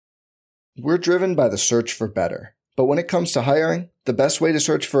We're driven by the search for better. But when it comes to hiring, the best way to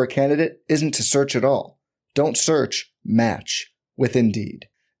search for a candidate isn't to search at all. Don't search, match with Indeed.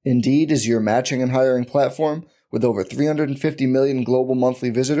 Indeed is your matching and hiring platform with over 350 million global monthly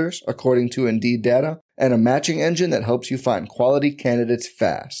visitors, according to Indeed data, and a matching engine that helps you find quality candidates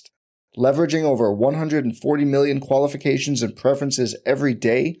fast. Leveraging over 140 million qualifications and preferences every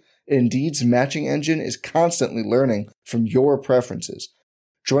day, Indeed's matching engine is constantly learning from your preferences.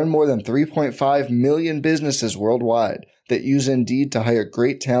 Join more than 3.5 million businesses worldwide that use Indeed to hire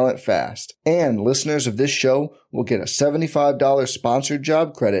great talent fast. And listeners of this show will get a $75 sponsored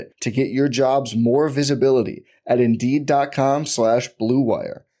job credit to get your jobs more visibility at Indeed.com/Blue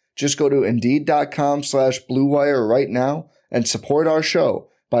Wire. Just go to Indeed.com/Blue Wire right now and support our show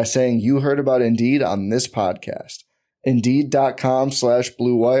by saying you heard about Indeed on this podcast.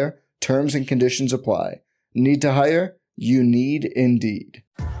 Indeed.com/Blue Wire. Terms and conditions apply. Need to hire? You need Indeed.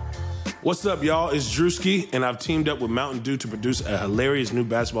 What's up, y'all? It's Drewski, and I've teamed up with Mountain Dew to produce a hilarious new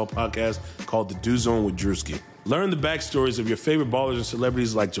basketball podcast called The Dew Zone with Drewski. Learn the backstories of your favorite ballers and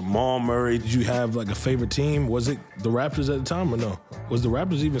celebrities like Jamal Murray. Did you have like a favorite team? Was it the Raptors at the time or no? Was the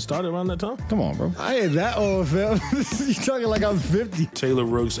Raptors even started around that time? Come on, bro. I ain't that old, fam. You talking like I'm 50. Taylor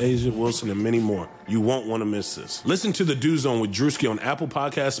Rooks, Asia Wilson, and many more. You won't want to miss this. Listen to The Dew Zone with Drewski on Apple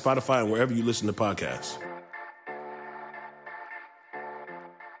Podcasts, Spotify, and wherever you listen to podcasts.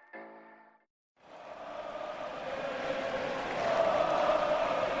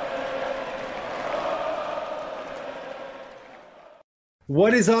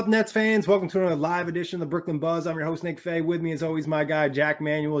 What is up, Nets fans? Welcome to another live edition of the Brooklyn Buzz. I'm your host, Nick Fay. With me, as always, my guy, Jack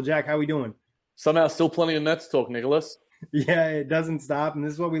Manuel. Jack, how we doing? Somehow still plenty of Nets talk, Nicholas. Yeah, it doesn't stop, and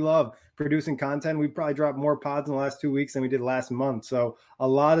this is what we love, producing content. We probably dropped more pods in the last 2 weeks than we did last month. So a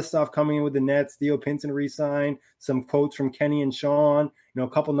lot of stuff coming in with the Nets. Theo Pinson re-signed, some quotes from Kenny and Sean, a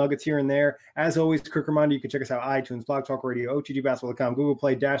couple nuggets here and there. As always, quick reminder, you can check us out iTunes, Blog Talk Radio, OTGBasketball.com, Google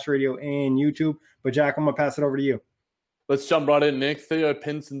Play, Dash Radio, and YouTube. But Jack, I'm going to pass it over to you. Let's jump right in, Nick. Theo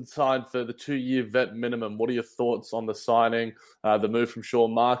Pinson signed for the 2-year vet minimum. What are your thoughts on the signing, the move from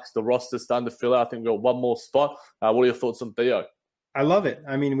Sean Marks? The roster's starting to fill out. I think we've got one more spot. What are your thoughts on Theo? I love it.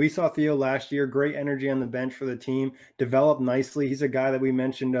 I mean, we saw Theo last year, great energy on the bench for the team, developed nicely. He's a guy that we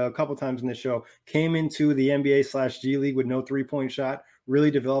mentioned a couple times in the show, came into the NBA/G League with no three-point shot,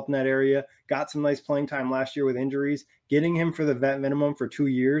 really developed in that area, got some nice playing time last year with injuries. Getting him for the vet minimum for 2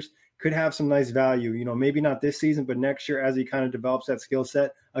 years could have some nice value, maybe not this season, but next year as he kind of develops that skill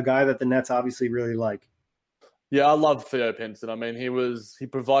set, a guy that the Nets obviously really like. Yeah, I love Theo Pinson. I mean, he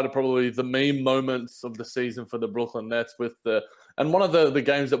provided probably the meme moments of the season for the Brooklyn Nets and one of the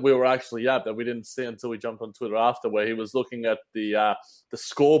games that we were actually at that we didn't see until we jumped on Twitter after, where he was looking at the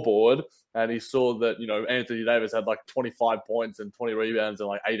scoreboard and he saw that, Anthony Davis had like 25 points and 20 rebounds and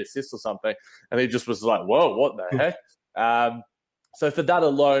like 8 assists or something. And he just was like, whoa, what the heck? So for that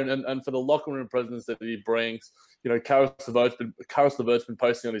alone, and for the locker room presence that he brings, Karis LeVert's been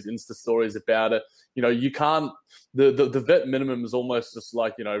posting on his Insta stories about it. You can't. The vet minimum is almost just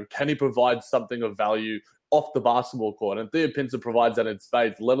like, can he provide something of value off the basketball court? And Theo Pinson provides that in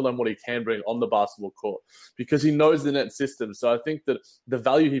spades, let alone what he can bring on the basketball court, because he knows the net system. So I think that the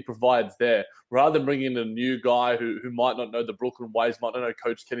value he provides there, rather than bringing in a new guy who might not know the Brooklyn ways, might not know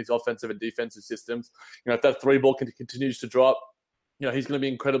Coach Kenny's offensive and defensive systems, if that three ball continues to drop, he's going to be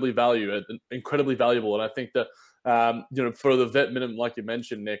incredibly valuable. And I think that, for the vet minimum, like you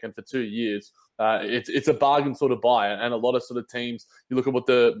mentioned, Nick, and for 2 years, it's a bargain sort of buy. And a lot of sort of teams, you look at what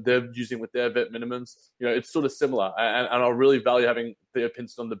they're using with their vet minimums, it's sort of similar. And I really value having Theo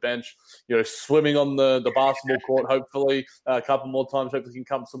Pinson on the bench, swimming on the basketball court, hopefully a couple more times, hopefully he can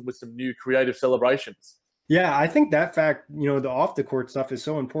come with some new creative celebrations. Yeah, I think that fact, the off the court stuff is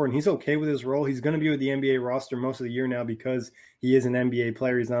so important. He's okay with his role. He's going to be with the NBA roster most of the year now because he is an NBA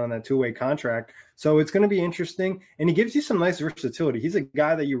player. He's not on that two-way contract. So it's going to be interesting. And he gives you some nice versatility. He's a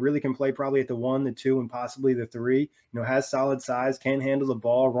guy that you really can play probably at the 1, the 2, and possibly the 3. Has solid size, can handle the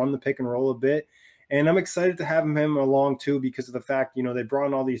ball, run the pick and roll a bit. And I'm excited to have him along, too, because of the fact, they brought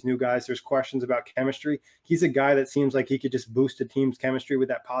in all these new guys. There's questions about chemistry. He's a guy that seems like he could just boost a team's chemistry with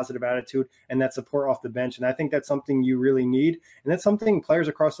that positive attitude and that support off the bench. And I think that's something you really need. And that's something players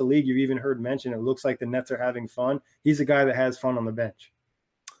across the league you've even heard mention. It looks like the Nets are having fun. He's a guy that has fun on the bench.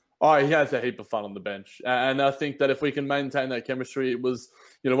 Oh, he has a heap of fun on the bench. And I think that if we can maintain that chemistry, it was,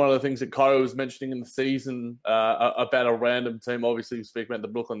 one of the things that Kyle was mentioning in the season about a random team. Obviously, you speak about the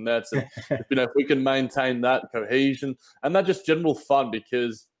Brooklyn Nets. And, if we can maintain that cohesion and that just general fun,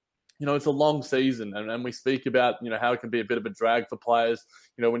 because, it's a long season, and we speak about, how it can be a bit of a drag for players.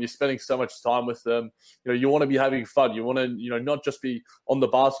 When you're spending so much time with them, you want to be having fun. You want to, not just be on the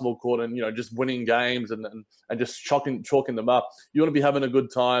basketball court and, just winning games and just chalking them up. You want to be having a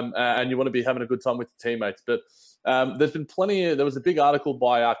good time, and you want to be having a good time with your teammates. But there's been there was a big article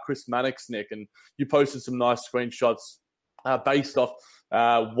by Chris Mannix, Nick, and you posted some nice screenshots based off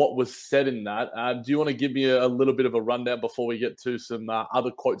what was said in that. Do you want to give me a little bit of a rundown before we get to some other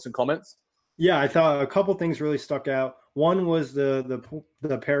quotes and comments? Yeah, I thought a couple things really stuck out. One was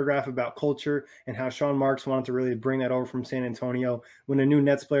the paragraph about culture and how Sean Marks wanted to really bring that over from San Antonio. When a new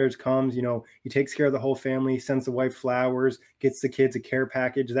Nets player comes, he takes care of the whole family, sends the wife flowers, gets the kids a care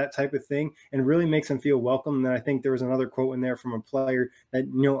package, that type of thing, and really makes them feel welcome. And then I think there was another quote in there from a player that,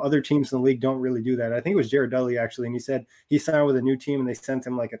 other teams in the league don't really do that. I think it was Jared Dudley, actually, and he said he signed with a new team and they sent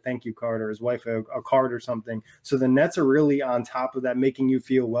him like a thank you card or his wife a card or something. So the Nets are really on top of that, making you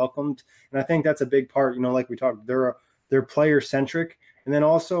feel welcomed. And I think that's a big part, like we talked, they're player-centric. And then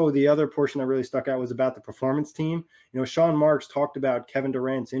also the other portion that really stuck out was about the performance team. Sean Marks talked about Kevin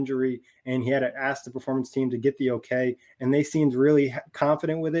Durant's injury, and he had to ask the performance team to get the okay, and they seemed really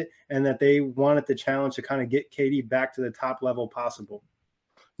confident with it and that they wanted the challenge to kind of get KD back to the top level possible.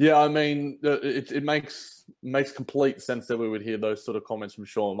 Yeah, I mean, it makes complete sense that we would hear those sort of comments from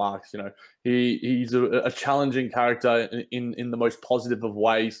Sean Marks. He's a challenging character in the most positive of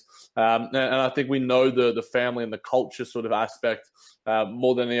ways, and I think we know the family and the culture sort of aspect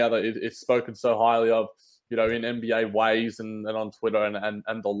more than any other. It's spoken so highly of, in NBA ways and on Twitter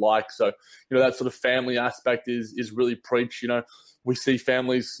and the like. So, that sort of family aspect is really preached. We see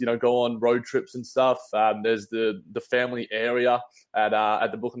families, go on road trips and stuff. There's the family area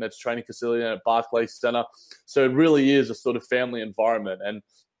at the Brooklyn Nets training facility and at Barclays Center. So it really is a sort of family environment. And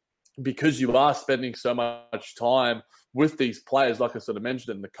because you are spending so much time with these players, like I sort of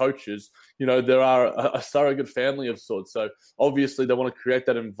mentioned, and the coaches, there are a surrogate family of sorts. So obviously they want to create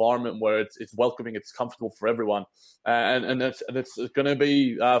that environment where it's welcoming, it's comfortable for everyone. And it's going to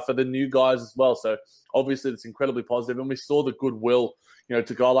be for the new guys as well. So obviously it's incredibly positive. And we saw the goodwill, to a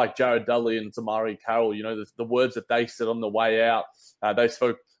guy like Jared Dudley and Tamari Carroll, the words that they said on the way out, they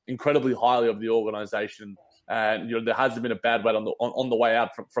spoke incredibly highly of the organization. And, there hasn't been a bad word on the way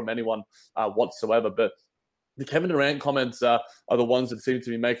out from anyone whatsoever. But the Kevin Durant comments are the ones that seem to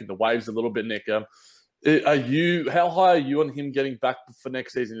be making the waves a little bit, Nick. How high are you on him getting back for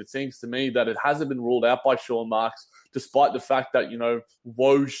next season? It seems to me that it hasn't been ruled out by Sean Marks, despite the fact that,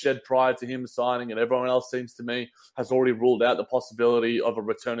 Woj said prior to him signing, and everyone else seems to me has already ruled out the possibility of a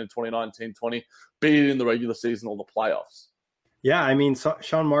return in 2019-20, be it in the regular season or the playoffs. Yeah, I mean,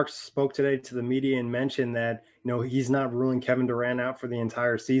 Sean Marks spoke today to the media and mentioned that, he's not ruling Kevin Durant out for the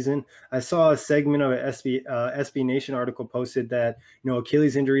entire season. I saw a segment of an SB Nation article posted that,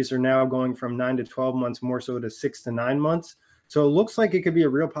 Achilles injuries are now going from 9 to 12 months, more so to 6 to 9 months. So it looks like it could be a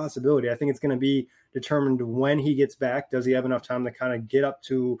real possibility. I think it's going to be determined when he gets back. Does he have enough time to kind of get up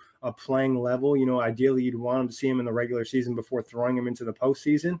to a playing level? Ideally, you'd want him to see him in the regular season before throwing him into the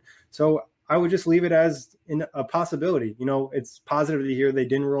postseason. So I would just leave it as a possibility. It's positive to hear they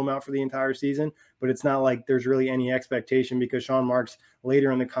didn't rule him out for the entire season, but it's not like there's really any expectation because Sean Marks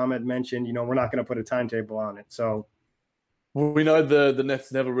later in the comment mentioned, we're not going to put a timetable on it. So we know the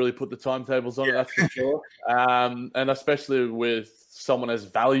Nets never really put the timetables on it, that's for sure. And especially with someone as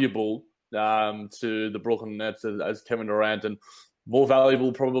valuable to the Brooklyn Nets as Kevin Durant, and more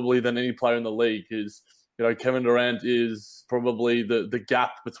valuable probably than any player in the league, is Kevin Durant is probably the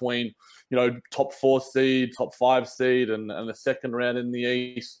gap between, top 4 seed, top 5 seed, and the second round in the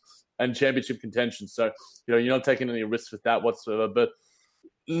East and championship contention. So, you're not taking any risks with that whatsoever. But,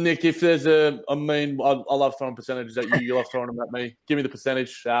 Nick, if there's I love throwing percentages at you. You love throwing them at me. Give me the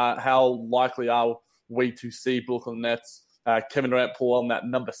percentage. How likely are we to see Brooklyn Nets, Kevin Durant pull on that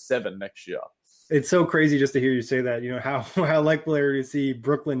number 7 next year? It's so crazy just to hear you say that. How likely are you to see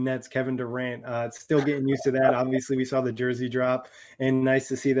Brooklyn Nets Kevin Durant? It's still getting used to that. Obviously, we saw the jersey drop, and nice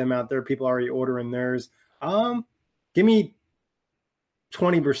to see them out there. People already ordering theirs. Give me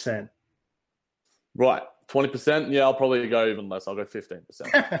 20%. Right, 20%. Yeah, I'll probably go even less. I'll go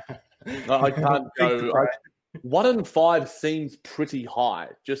 15%. I can't go. 1 in 5 seems pretty high.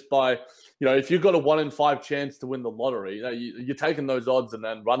 Just by if you've got a 1 in 5 chance to win the lottery, you're taking those odds and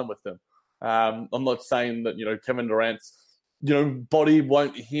then running with them. I'm not saying that, Kevin Durant's, body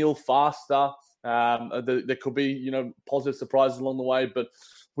won't heal faster. There could be, positive surprises along the way, but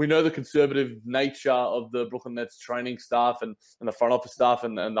we know the conservative nature of the Brooklyn Nets training staff and the front office staff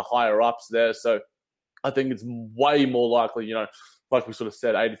and the higher ups there. So I think it's way more likely, like we sort of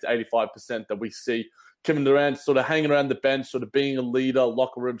said, 80 to 85% that we see Kevin Durant sort of hanging around the bench, sort of being a leader,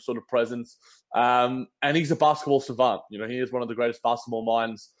 locker room sort of presence. And he's a basketball savant. You know, he is one of the greatest basketball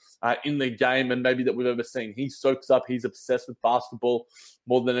minds in the game and maybe that we've ever seen. He soaks up, he's obsessed with basketball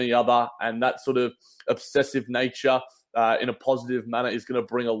more than any other. And that sort of obsessive nature in a positive manner is going to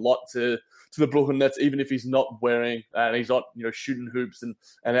bring a lot to the Brooklyn Nets, even if he's not wearing and he's not, you know, shooting hoops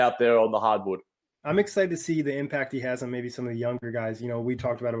and out there on the hardwood. I'm excited to see the impact he has on maybe some of the younger guys. You know, we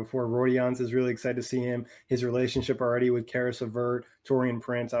talked about it before. Rodions is really excited to see him. His relationship already with Karis LeVert, Taurean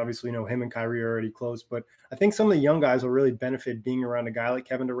Prince. Obviously, you know, him and Kyrie are already close. But I think some of the young guys will really benefit being around a guy like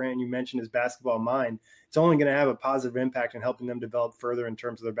Kevin Durant. You mentioned his basketball mind. It's only going to have a positive impact in helping them develop further in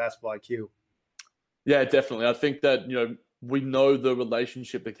terms of their basketball IQ. Yeah, definitely. I think that, you know, we know the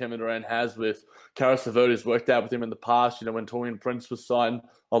relationship that Kevin Durant has with Karis LeVert has worked out with him in the past. You know, when Taurean Prince was signed,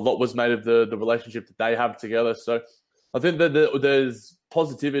 a lot was made of the relationship that they have together. So I think that there's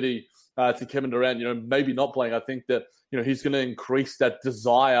positivity to Kevin Durant, you know, maybe not playing. I think that, you know, he's going to increase that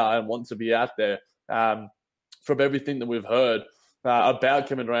desire and want to be out there from everything that we've heard about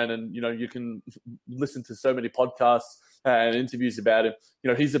Kevin Durant. And, you know, you can listen to so many podcasts and interviews about him.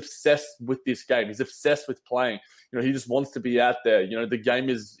 You know, he's obsessed with this game. He's obsessed with playing. You know, he just wants to be out there. You know, the game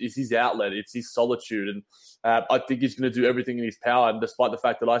is his outlet. It's his solitude. And I think he's going to do everything in his power. And despite the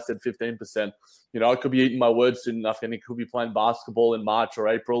fact that I said 15%, you know, I could be eating my words soon enough and he could be playing basketball in March or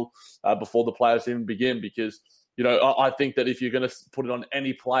April before the playoffs even begin. Because, you know, I think that if you're going to put it on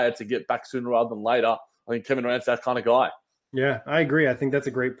any player to get back sooner rather than later, I think Kevin Durant's that kind of guy. Yeah, I agree. I think that's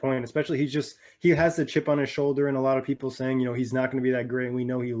a great point, especially he has the chip on his shoulder and a lot of people saying, you know, he's not going to be that great. And we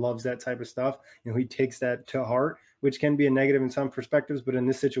know he loves that type of stuff. You know, he takes that to heart, which can be a negative in some perspectives. But in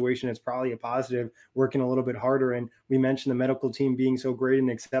this situation, it's probably a positive, working a little bit harder. And we mentioned the medical team being so great in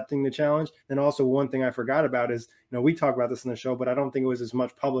accepting the challenge. And also one thing I forgot about is, you know, we talk about this in the show, but I don't think it was as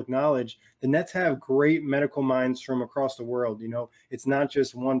much public knowledge. The Nets have great medical minds from across the world. You know, it's not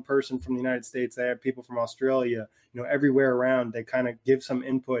just one person from the United States. They have people from Australia, you know, everywhere around. They kind of give some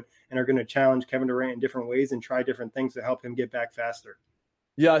input and are going to challenge Kevin Durant in different ways and try different things to help him get back faster.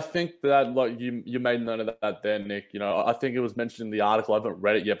 Yeah, I think that, like, you made note of that there, Nick. You know, I think it was mentioned in the article. I haven't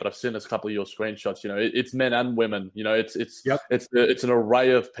read it yet, but I've seen a couple of your screenshots. You know, it's men and women. You know, it's an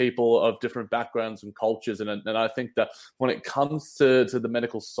array of people of different backgrounds and cultures, and I think that when it comes to the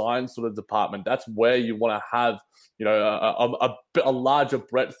medical science sort of department, that's where you want to have, you know, a larger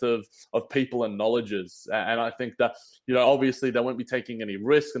breadth of people and knowledges. And I think that, you know, obviously they won't be taking any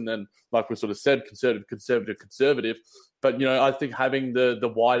risk. And then, like we sort of said, conservative. But, you know, I think having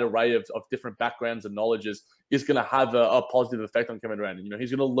the wide array of different backgrounds and knowledges is going to have a positive effect on Kevin Durant. You know, he's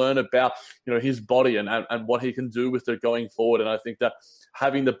going to learn about, you know, his body and what he can do with it going forward. And I think that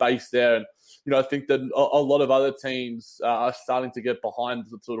having the base there, and, you know, I think that a lot of other teams are starting to get behind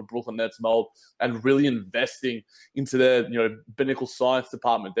the sort of Brooklyn Nets mold and really investing into their, you know, medical science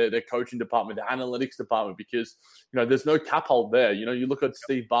department, their coaching department, their analytics department, because, you know, there's no cap hold there. You know, you look at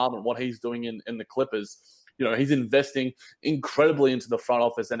Steve Ballmer, what he's doing in the Clippers. You know, he's investing incredibly into the front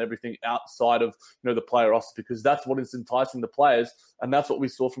office and everything outside of, you know, the player roster, because that's what is enticing the players. And that's what we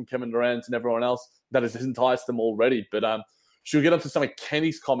saw from Kevin Durant and everyone else that has enticed them already. But should we get on to some of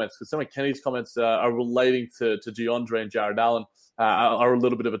Kenny's comments? Because some of Kenny's comments are relating to DeAndre and Jared Allen are a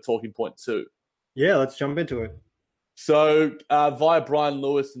little bit of a talking point too. Yeah, let's jump into it. So via Brian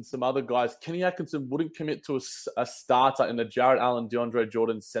Lewis and some other guys, Kenny Atkinson wouldn't commit to a starter in the Jared Allen, DeAndre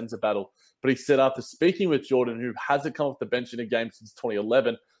Jordan center battle. But he said after speaking with Jordan, who hasn't come off the bench in a game since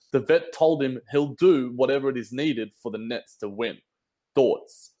 2011, the vet told him he'll do whatever it is needed for the Nets to win.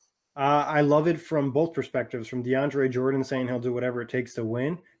 Thoughts? I love it from both perspectives, from DeAndre Jordan saying he'll do whatever it takes to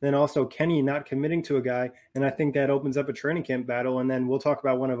win, then also Kenny not committing to a guy. And I think that opens up a training camp battle. And then we'll talk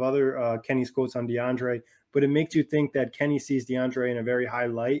about one of other Kenny's quotes on DeAndre, but it makes you think that Kenny sees DeAndre in a very high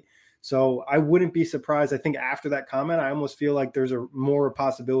light. So I wouldn't be surprised. I think after that comment, I almost feel like there's a more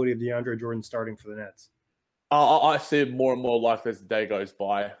possibility of DeAndre Jordan starting for the Nets. I see it more and more likely as the day goes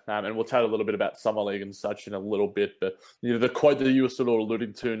by. And we'll chat a little bit about Summer League and such in a little bit. But, you know, the quote that you were sort of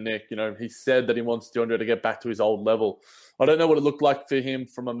alluding to, Nick, you know, he said that he wants DeAndre to get back to his old level. I don't know what it looked like for him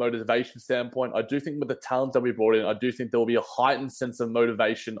from a motivation standpoint. I do think with the talent that we brought in, I do think there will be a heightened sense of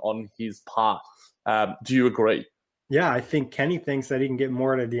motivation on his part. Do you agree? Yeah, I think Kenny thinks that he can get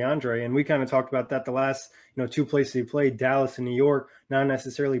more out of DeAndre. And we kind of talked about that the last, you know, two places he played, Dallas and New York, not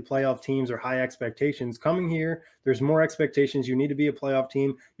necessarily playoff teams or high expectations. Coming here, there's more expectations. You need to be a playoff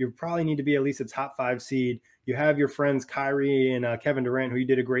team. You probably need to be at least a top 5 seed. You have your friends Kyrie and Kevin Durant, who you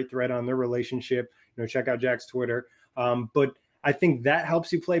did a great thread on their relationship. You know, check out Jack's Twitter. But I think that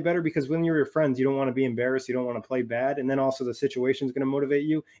helps you play better because when you're your friends, you don't want to be embarrassed. You don't want to play bad. And then also the situation is going to motivate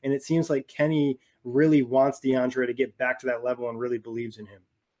you. And it seems like Kenny really wants DeAndre to get back to that level and really believes in him.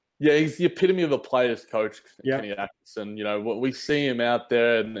 Yeah, he's the epitome of a player's coach, Kenny Atkinson. You know, we see him out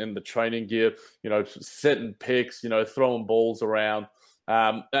there in the training gear, you know, setting picks, you know, throwing balls around.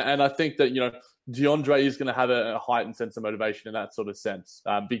 And I think that, you know, DeAndre is going to have a heightened sense of motivation in that sort of sense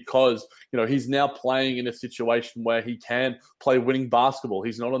because, you know, he's now playing in a situation where he can play winning basketball.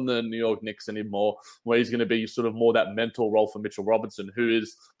 He's not on the New York Knicks anymore, where he's going to be sort of more that mentor role for Mitchell Robinson, who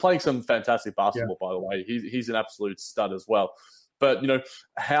is playing some fantastic basketball, by the way. He's an absolute stud as well. But, you know,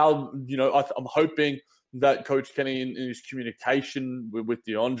 I'm hoping that Coach Kenny in his communication with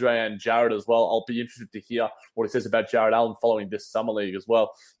DeAndre and Jared as well, I'll be interested to hear what he says about Jared Allen following this summer league as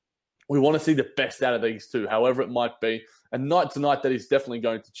well. We want to see the best out of these two, however it might be. And night to night, that is definitely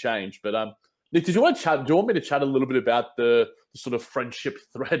going to change. But Nick, do you want me to chat a little bit about the sort of friendship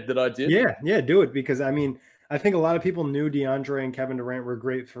thread that I did? Yeah, do it. Because, I mean, I think a lot of people knew DeAndre and Kevin Durant were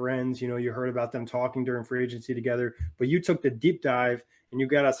great friends. You know, you heard about them talking during free agency together. But you took the deep dive and you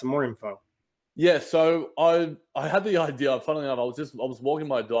got us some more info. Yeah, so I had the idea. Funnily enough, I was walking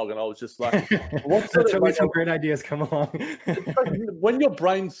my dog, and I was just like, "What's some great ideas come along?" When your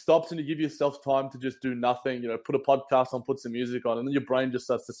brain stops and you give yourself time to just do nothing, you know, put a podcast on, put some music on, and then your brain just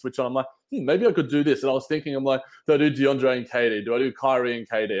starts to switch on. I'm like, maybe I could do this. And I was thinking, I'm like, do I do DeAndre and KD? Do I do Kyrie and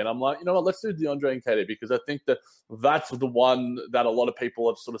KD? And I'm like, you know what? Let's do DeAndre and KD because I think that that's the one that a lot of people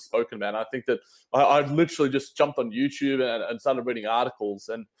have sort of spoken about. And I think that I literally just jumped on YouTube and started reading articles,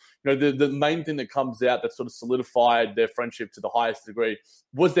 and you know, the main thing that comes out that sort of solidified their friendship to the highest degree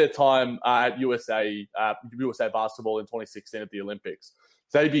was their time at USA basketball in 2016 at the Olympics.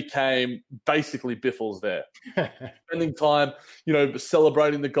 They became basically biffles there, spending time, you know,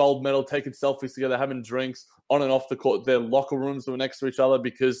 celebrating the gold medal, taking selfies together, having drinks on and off the court. Their locker rooms were next to each other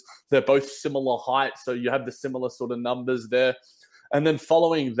because they're both similar height, so you have the similar sort of numbers there. And then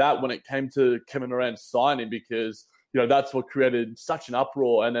following that, when it came to Kevin Durant signing, because you know, that's what created such an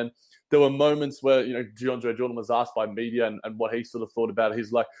uproar. And then there were moments where, you know, DeAndre Jordan was asked by media and what he sort of thought about it.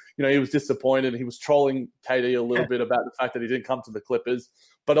 He's like, you know, he was disappointed. He was trolling KD a little bit about the fact that he didn't come to the Clippers.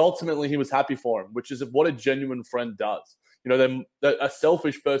 But ultimately, he was happy for him, which is what a genuine friend does. You know, a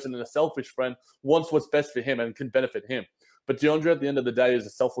selfish person and a selfish friend wants what's best for him and can benefit him. But DeAndre, at the end of the day, is a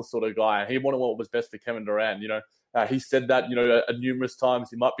selfless sort of guy. And he wanted what was best for Kevin Durant. You know, he said that, you know, numerous times.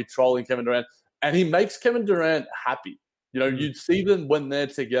 He might be trolling Kevin Durant. And he makes Kevin Durant happy. You know, you'd see them when they're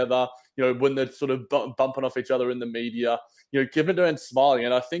together, you know, when they're sort of bumping off each other in the media, you know, Kevin Durant smiling.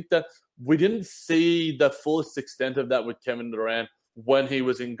 And I think that we didn't see the fullest extent of that with Kevin Durant when he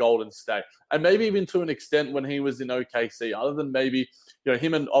was in Golden State. And maybe even to an extent when he was in OKC, other than maybe, you know,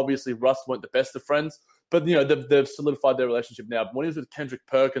 him and obviously Russ weren't the best of friends. But, you know, they've solidified their relationship now. But when he was with Kendrick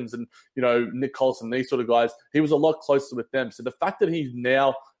Perkins and, you know, Nick Collison, these sort of guys, he was a lot closer with them. So the fact that he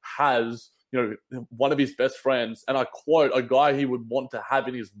now has, you know, one of his best friends, and I quote, a guy he would want to have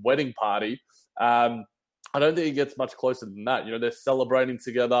in his wedding party, I don't think it gets much closer than that. You know, they're celebrating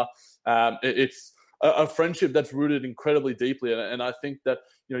together. It's a friendship that's rooted incredibly deeply. And I think that,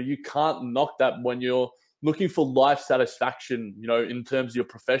 you know, you can't knock that when you're looking for life satisfaction, you know, in terms of your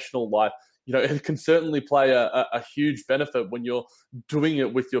professional life. You know, it can certainly play a huge benefit when you're doing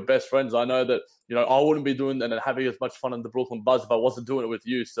it with your best friends. I know that, you know, I wouldn't be doing that and having as much fun in the Brooklyn Buzz if I wasn't doing it with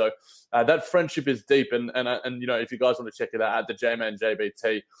you. So that friendship is deep. And you know, if you guys want to check it out at the J-Man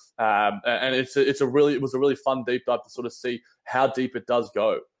JBT, and it was a really fun deep dive to sort of see how deep it does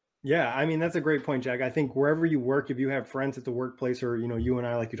go. Yeah, I mean, that's a great point, Jack. I think wherever you work, if you have friends at the workplace or, you know, you and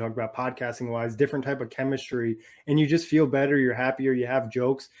I, like you talked about podcasting wise, different type of chemistry, and you just feel better, you're happier, you have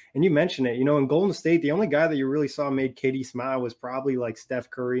jokes. And you mentioned it, you know, in Golden State, the only guy that you really saw made KD smile was probably like Steph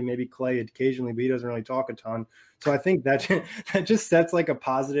Curry, maybe Clay occasionally, but he doesn't really talk a ton. So I think that just sets like a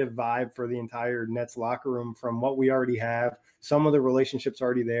positive vibe for the entire Nets locker room from what we already have. Some of the relationships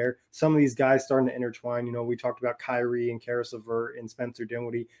already there. Some of these guys starting to intertwine. You know, we talked about Kyrie and Karis LeVert and Spencer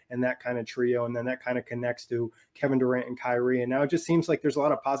Dinwiddie and that kind of trio. And then that kind of connects to Kevin Durant and Kyrie. And now it just seems like there's a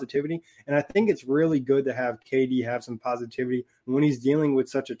lot of positivity. And I think it's really good to have KD have some positivity when he's dealing with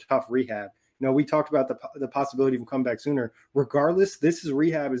such a tough rehab. You know, we talked about the possibility of him coming back sooner. Regardless,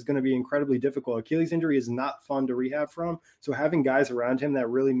 rehab is going to be incredibly difficult. Achilles injury is not fun to rehab from. So having guys around him that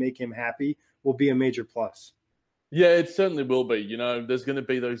really make him happy will be a major plus. Yeah, it certainly will be. You know, there's going to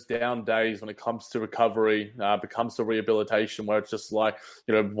be those down days when it comes to recovery, becomes to rehabilitation, where it's just like,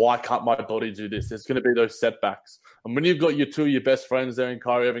 you know, why can't my body do this? There's going to be those setbacks. And when you've got two of your best friends there in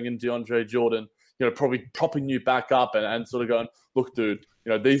Kyrie Irving and DeAndre Jordan, you know, probably propping you back up and sort of going, look, dude,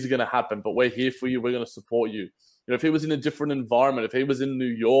 you know, these are going to happen, but we're here for you. We're going to support you. You know, if he was in a different environment, if he was in New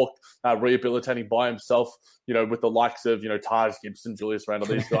York rehabilitating by himself, you know, with the likes of, you know, Taj Gibson, Julius Randle,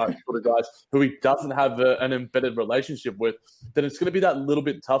 these guys, sort of guys who he doesn't have an embedded relationship with, then it's going to be that little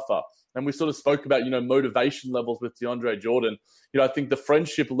bit tougher. And we sort of spoke about, you know, motivation levels with DeAndre Jordan. You know, I think the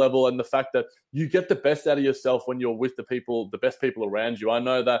friendship level and the fact that you get the best out of yourself when you're with the best people around you. I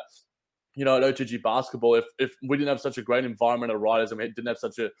know that, you know, at OTG basketball, if we didn't have such a great environment of writers and we didn't have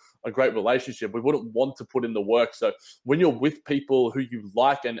such a great relationship, we wouldn't want to put in the work. So when you're with people who you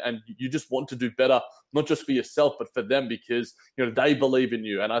like and you just want to do better, not just for yourself, but for them, because, you know, they believe in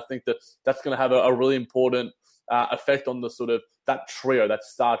you. And I think that that's going to have a really important effect on the sort of that trio, that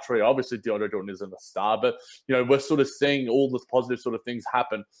star trio. Obviously, DeAndre Jordan isn't a star, but, you know, we're sort of seeing all the positive sort of things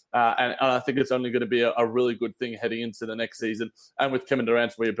happen. And I think it's only going to be a really good thing heading into the next season and with Kevin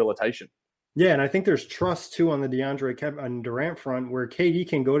Durant's rehabilitation. Yeah, and I think there's trust, too, on the Kevin Durant front where KD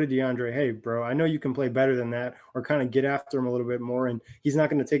can go to DeAndre, hey, bro, I know you can play better than that, or kind of get after him a little bit more, and he's not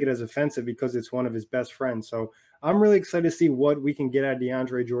going to take it as offensive because it's one of his best friends. So I'm really excited to see what we can get at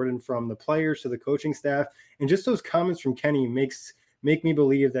DeAndre Jordan, from the players to the coaching staff. And just those comments from Kenny make me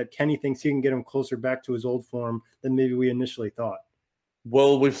believe that Kenny thinks he can get him closer back to his old form than maybe we initially thought.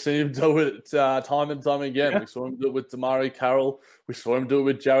 Well, we've seen him do it time and time again. Yeah. We saw him do it with Damari Carroll. We saw him do it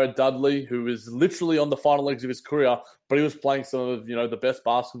with Jared Dudley, who is literally on the final legs of his career, but he was playing some of, you know, the best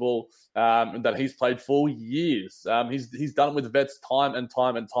basketball that he's played for years. He's done it with vets time and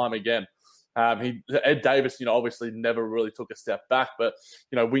time and time again. Ed Davis, you know, obviously never really took a step back, but,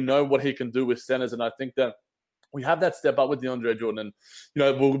 you know, we know what he can do with centers, and I think that we have that step up with DeAndre Jordan. And, you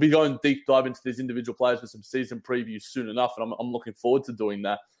know, we'll be going deep dive into these individual players with some season previews soon enough, and I'm looking forward to doing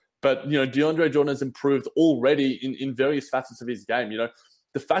that. But, you know, DeAndre Jordan has improved already in various facets of his game. You know,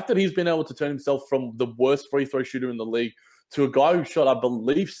 the fact that he's been able to turn himself from the worst free throw shooter in the league to a guy who shot, I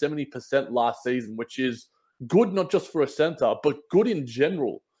believe, 70% last season, which is good not just for a center, but good in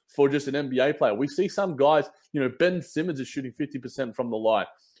general for just an NBA player. We see some guys, you know, Ben Simmons is shooting 50% from the line.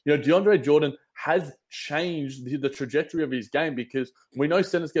 You know, DeAndre Jordan has changed the trajectory of his game, because we know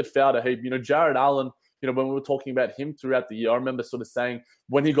centers get fouled a heap. You know, Jared Allen, you know, when we were talking about him throughout the year, I remember sort of saying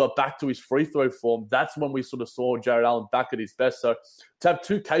when he got back to his free throw form, that's when we sort of saw Jared Allen back at his best. So to have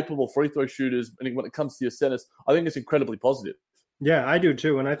two capable free throw shooters, and when it comes to your centers, I think it's incredibly positive. Yeah, I do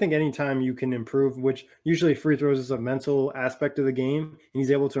too. And I think anytime you can improve, which usually free throws is a mental aspect of the game, and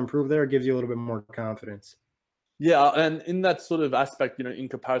he's able to improve there, it gives you a little bit more confidence. Yeah, and in that sort of aspect, you know, in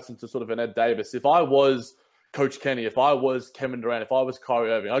comparison to sort of an Ed Davis, if I was Coach Kenny, if I was Kevin Durant, if I was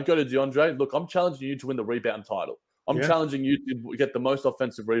Kyrie Irving, I'd go to DeAndre, look, I'm challenging you to win the rebound title. I'm challenging you to get the most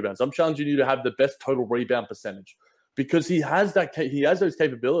offensive rebounds. I'm challenging you to have the best total rebound percentage, because he has those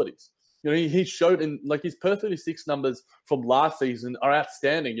capabilities. You know, he showed in, like, his per 36 numbers from last season are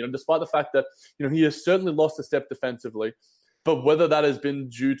outstanding, you know, despite the fact that, you know, he has certainly lost a step defensively. But whether that has been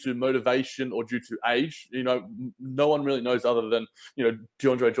due to motivation or due to age, you know, no one really knows other than, you know,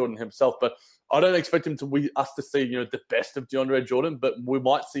 DeAndre Jordan himself. But I don't expect us to see, you know, the best of DeAndre Jordan, but we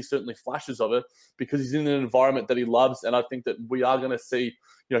might see certainly flashes of it, because he's in an environment that he loves. And I think that we are going to see,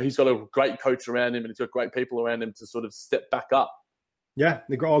 you know, he's got a great coach around him and he's got great people around him to sort of step back up. Yeah,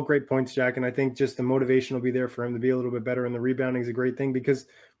 they're all great points, Jack. And I think just the motivation will be there for him to be a little bit better. And the rebounding is a great thing, because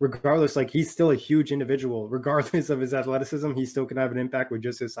regardless, like, he's still a huge individual. Regardless of his athleticism, he still can have an impact with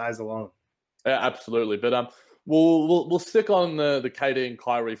just his size alone. Yeah, absolutely. But we'll stick on the KD and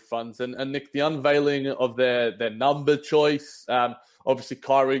Kyrie fronts. And Nick, the unveiling of their number choice, obviously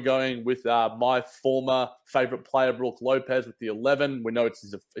Kyrie going with my former favorite player, Brook Lopez, with the 11. We know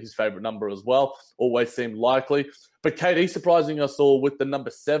it's his favorite number as well. Always seemed likely. But KD surprising us all with the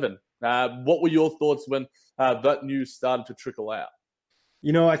number 7. What were your thoughts when that news started to trickle out?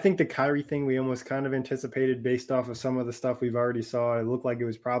 You know, I think the Kyrie thing we almost kind of anticipated based off of some of the stuff we've already saw. It looked like it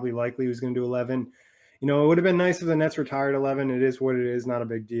was probably likely he was going to do 11. You know, it would have been nice if the Nets retired 11. It is what it is, not a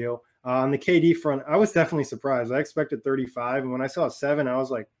big deal. On the KD front, I was definitely surprised. I expected 35. And when I saw 7, I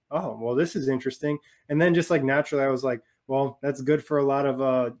was like, oh, well, this is interesting. And then just like naturally, I was like, well, that's good for a lot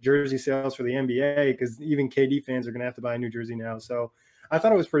of jersey sales for the NBA, because even KD fans are going to have to buy a new jersey now. So I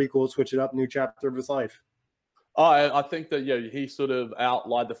thought it was pretty cool. Switch it up, new chapter of his life. Oh, I think that, yeah, he sort of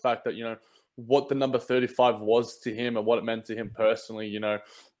outlined the fact that, you know, what the number 35 was to him and what it meant to him personally, you know,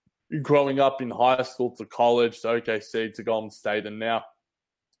 growing up in high school to college to OKC to Golden State, and now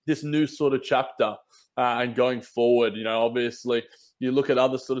this new sort of chapter and going forward, you know, obviously you look at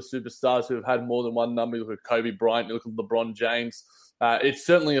other sort of superstars who have had more than one number. You look at Kobe Bryant, you look at LeBron James. It's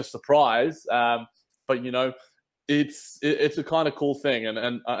certainly a surprise, but, you know, it's a kind of cool thing,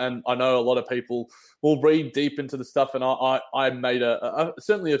 and I know a lot of people will read deep into the stuff, and I made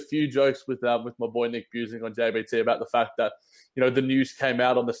certainly a few jokes with my boy Nick Busing on JBT about the fact that the news came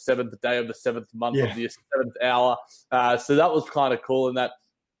out on the 7th day of the 7th month of the 7th hour, so that was kind of cool, and that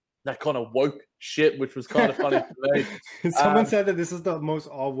kind of woke shit, which was kind of funny to me. Someone said that this is the most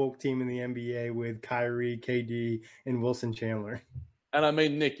all woke team in the NBA with Kyrie, KD, and Wilson Chandler. And I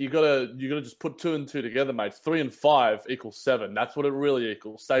mean, Nick, you gotta just put 2 and 2 together, mate. 3 and 5 equals 7. That's what it really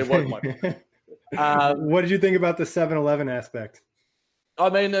equals. Say what, mate. What did you think about the 7-Eleven aspect? I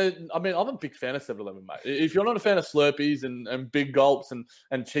mean, I'm a big fan of 7-Eleven, mate. If you're not a fan of Slurpees and big gulps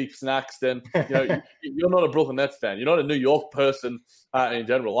and cheap snacks, then you're not a Brooklyn Nets fan. You're not a New York person in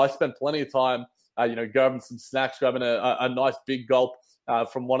general. I spent plenty of time, grabbing some snacks, grabbing a nice big gulp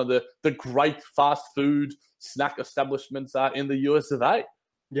from one of the great fast food snack establishments in the US of A.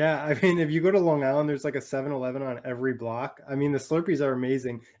 Yeah, I mean, if you go to Long Island, there's like a 7-Eleven on every block. I mean, the Slurpees are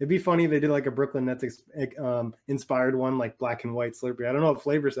amazing. It'd be funny if they did like a Brooklyn Nets inspired one, like black and white Slurpee. I don't know what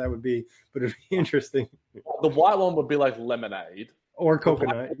flavors that would be, but it'd be interesting. The white one would be like lemonade. Or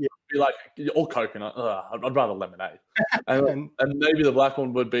coconut. Yeah. Be like, or coconut. I'd rather lemonade. And maybe the black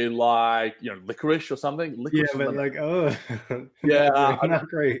one would be like, licorice or something. Licorice, yeah, but lemonade. Not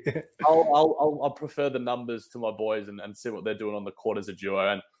great. I'll prefer the numbers to my boys and see what they're doing on the court as a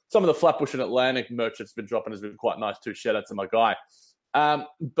duo. And some of the Flatbush and Atlantic merch that's been dropping has been quite nice too. Shout out to my guy.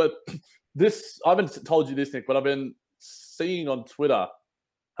 But this, I haven't told you this, Nick, but I've been seeing on Twitter,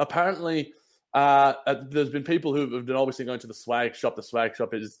 apparently there's been people who have been obviously going to the swag shop. The swag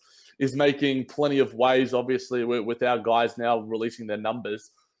shop is making plenty of waves, obviously, with our guys now releasing their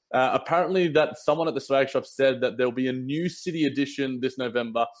numbers. Apparently that someone at the swag shop said that there'll be a new city edition this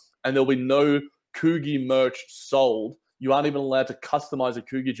November and there'll be no Coogee merch sold. You aren't even allowed to customize a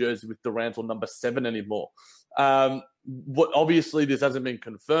Coogee jersey with Durant or number 7 anymore. Obviously this hasn't been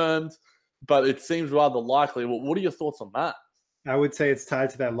confirmed, but it seems rather likely. What are your thoughts on that? I would say it's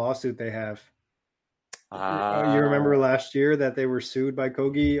tied to that lawsuit they have. You remember last year that they were sued by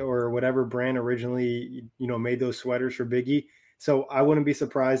Coogee or whatever brand originally, made those sweaters for Biggie. So I wouldn't be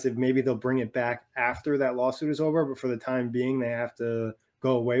surprised if maybe they'll bring it back after that lawsuit is over. But for the time being, they have to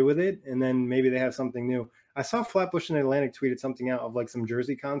go away with it. And then maybe they have something new. I saw Flatbush and Atlantic tweeted something out of like some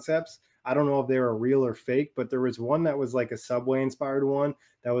jersey concepts. I don't know if they were real or fake, but there was one that was like a Subway inspired one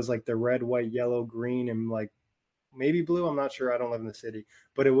that was like the red, white, yellow, green, and like maybe blue. I'm not sure. I don't live in the city,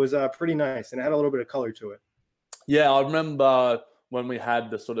 but it was pretty nice and it had a little bit of color to it. Yeah, I remember when we had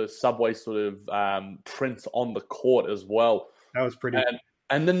the sort of Subway sort of print on the court as well. That was pretty.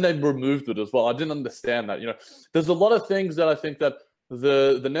 And then they removed it as well. I didn't understand that. There's a lot of things that I think that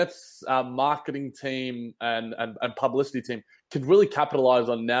the Nets marketing team and publicity team can really capitalize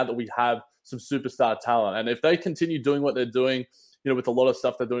on now that we have some superstar talent. And if they continue doing what they're doing, with a lot of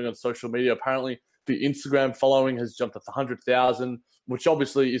stuff they're doing on social media, apparently the Instagram following has jumped up to 100,000, which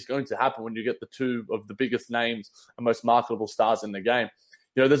obviously is going to happen when you get the 2 of the biggest names and most marketable stars in the game.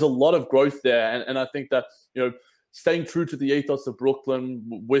 There's a lot of growth there. And I think that, staying true to the ethos of Brooklyn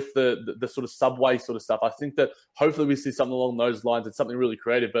with the sort of Subway sort of stuff, I think that hopefully we see something along those lines and something really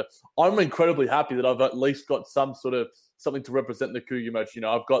creative. But I'm incredibly happy that I've at least got some sort of something to represent the Coogee merch.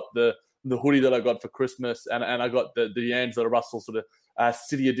 I've got the hoodie that I got for Christmas and I got the Angela Russell sort of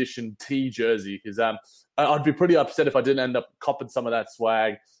city edition tee jersey because I'd be pretty upset if I didn't end up copping some of that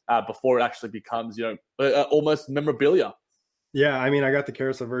swag before it actually becomes, almost memorabilia. Yeah, I mean, I got the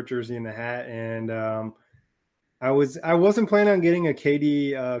Carousel Vert jersey and the hat, and I wasn't planning on getting a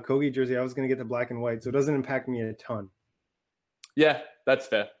KD Coogee jersey. I was going to get the black and white, so it doesn't impact me a ton. Yeah, that's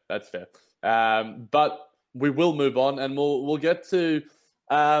fair. That's fair. But we will move on, and we'll get to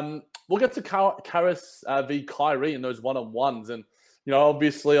Caris v Kyrie in those one-on-ones, and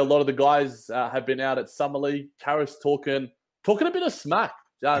obviously a lot of the guys have been out at Summer League. Caris talking a bit of smack,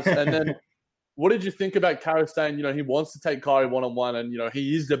 and then. What did you think about Caris saying, he wants to take Kyrie one-on-one and,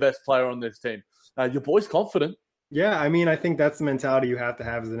 he is the best player on this team? Your boy's confident. Yeah, I mean, I think that's the mentality you have to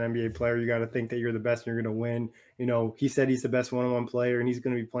have as an NBA player. You got to think that you're the best and you're going to win. He said he's the best one-on-one player and he's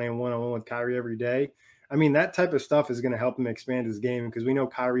going to be playing one-on-one with Kyrie every day. I mean, that type of stuff is going to help him expand his game because we know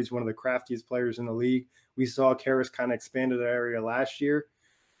Kyrie's one of the craftiest players in the league. We saw Caris kind of expand to that area last year.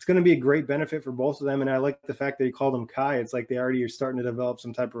 It's going to be a great benefit for both of them, and I like the fact that he called him Kai. It's like they already are starting to develop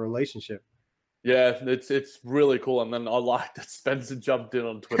some type of relationship. Yeah, it's really cool. And then I like that Spencer jumped in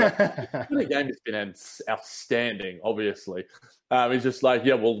on Twitter. The game has been outstanding, obviously. He's just like,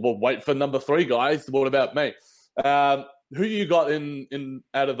 yeah, we'll wait for number 3, guys. What about me? Who you got in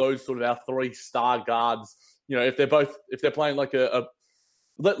out of those sort of our 3 star guards? If they're playing like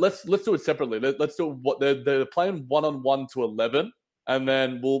let's do it separately. Let's do what they're playing 1-on-1 to 11, and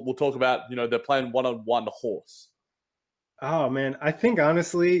then we'll talk about they're playing 1-on-1 horse. Oh man, I think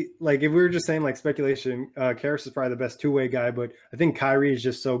honestly, like if we were just saying like speculation, Karras is probably the best two-way guy, but I think Kyrie is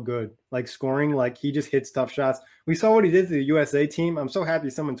just so good, like scoring, like he just hits tough shots. We saw what he did to the USA team. I'm so happy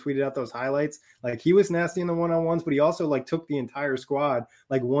someone tweeted out those highlights. Like he was nasty in the one-on-ones, but he also like took the entire squad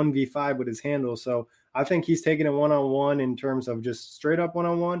like 1v5 with his handle. So I think he's taking it one-on-one in terms of just straight up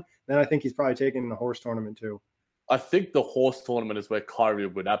one-on-one. Then I think he's probably taking the horse tournament too. I think the horse tournament is where Kyrie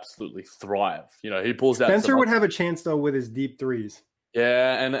would absolutely thrive. He pulls out. Spencer would have a chance though with his deep threes.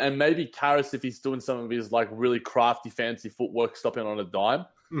 Yeah, and maybe Karras if he's doing some of his like really crafty, fancy footwork, stopping on a dime.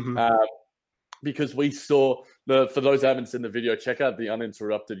 Mm-hmm. Because we saw for those who haven't seen the video, check out the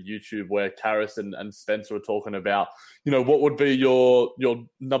uninterrupted YouTube where Karras and Spencer were talking about, what would be your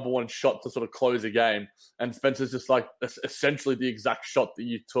number one shot to sort of close a game, and Spencer's just like essentially the exact shot that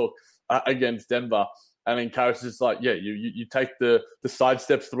you took against Denver. And then Karras is like, yeah, you take the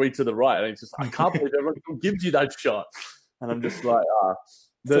sidestep three to the right. And he's just, I can't believe everyone gives you that shot. And I'm just like,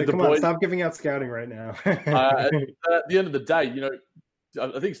 come on, stop giving out scouting right now. At the end of the day,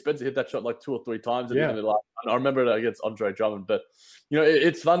 I think Spencer hit that shot like 2 or 3 times. I remember it against Andre Drummond. But,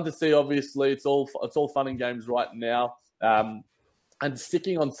 it's fun to see, obviously. It's all fun and games right now. And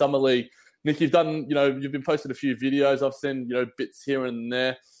sticking on Summer League, Nick, you've done, you've been posting a few videos. I've seen, bits here and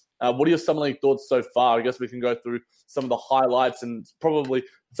there. What are your Summer League thoughts so far? I guess we can go through some of the highlights and probably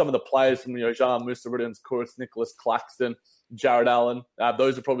some of the players from Jean Musa, Ridens, Kouros, Nicholas Claxton, Jared Allen.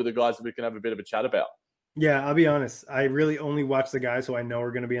 Those are probably the guys that we can have a bit of a chat about. Yeah, I'll be honest. I really only watch the guys who I know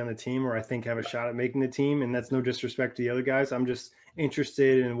are going to be on the team or I think have a shot at making the team, and that's no disrespect to the other guys. I'm just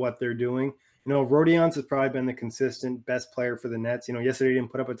interested in what they're doing. Rodions has probably been the consistent best player for the Nets. Yesterday he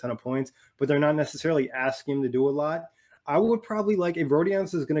didn't put up a ton of points, but they're not necessarily asking him to do a lot. I would probably like, if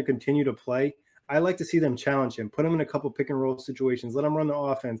Rodions is going to continue to play, I like to see them challenge him, put him in a couple pick and roll situations, let him run the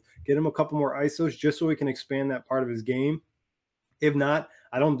offense, get him a couple more ISOs just so we can expand that part of his game. If not,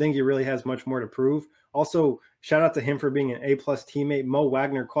 I don't think he really has much more to prove. Also, shout out to him for being an A-plus teammate. Mo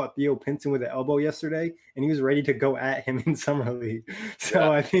Wagner caught Theo Pinson with the elbow yesterday, and he was ready to go at him in Summer League. So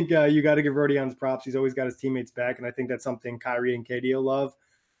yeah. I think you got to give Rodions props. He's always got his teammates back, and I think that's something Kyrie and KD will love.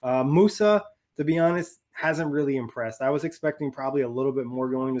 Musa, to be honest, hasn't really impressed. I was expecting probably a little bit more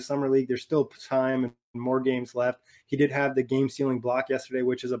going to Summer League. There's still time and more games left. He did have the game-sealing block yesterday,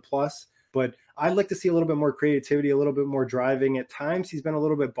 which is a plus. But I'd like to see a little bit more creativity, a little bit more driving. At times, he's been a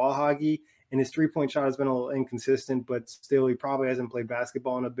little bit ball hoggy, and his three-point shot has been a little inconsistent, but still, he probably hasn't played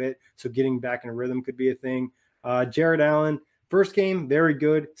basketball in a bit, so getting back in a rhythm could be a thing. Jared Allen, first game, very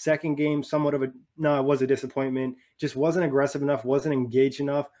good. Second game, it was a disappointment. Just wasn't aggressive enough, wasn't engaged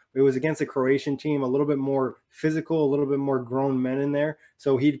enough. It was against a Croatian team, a little bit more physical, a little bit more grown men in there,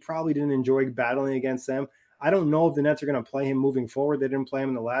 so he probably didn't enjoy battling against them. I don't know if the Nets are going to play him moving forward. They didn't play him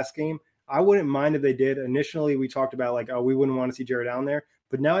in the last game. I wouldn't mind if they did. Initially, we talked about we wouldn't want to see Jared Allen there.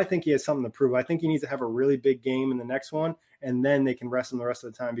 But now I think he has something to prove. I think he needs to have a really big game in the next one, and then they can rest him the rest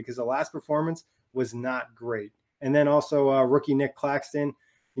of the time because the last performance was not great. And then also rookie Nick Claxton.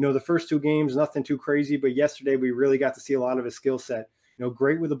 The first 2 games, nothing too crazy, but yesterday we really got to see a lot of his skill set.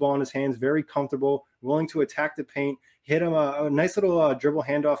 Great with the ball in his hands, very comfortable, willing to attack the paint. Hit him a nice little dribble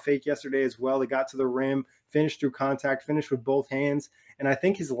handoff fake yesterday as well. They got to the rim, finished through contact, finished with both hands. And I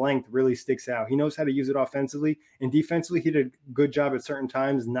think his length really sticks out. He knows how to use it offensively. And defensively, he did a good job at certain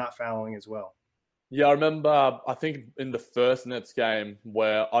times, not fouling as well. Yeah, I remember, I think in the first Nets game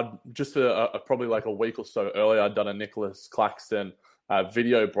where I'd just probably like a week or so earlier, I'd done a Nicholas Claxton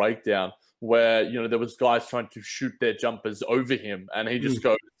video breakdown where, there was guys trying to shoot their jumpers over him and he just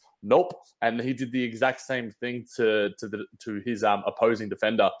goes, nope. And he did the exact same thing to his opposing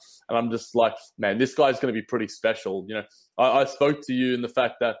defender. And I'm just like, man, this guy's going to be pretty special. I spoke to you in the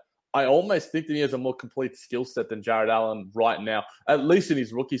fact that I almost think that he has a more complete skill set than Jared Allen right now, at least in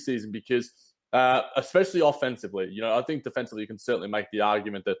his rookie season, because especially offensively, I think defensively you can certainly make the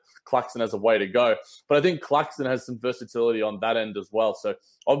argument that Claxton has a way to go. But I think Claxton has some versatility on that end as well. So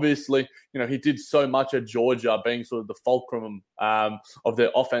obviously, he did so much at Georgia, being sort of the fulcrum of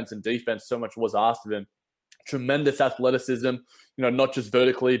their offense and defense. So much was asked of him. Tremendous athleticism, not just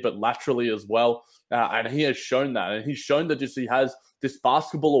vertically, but laterally as well. And he has shown that. And he's shown that he has this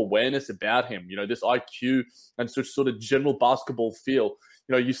basketball awareness about him, this IQ and sort of general basketball feel.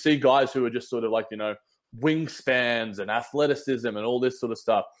 You see guys who are just sort of like, wingspans and athleticism and all this sort of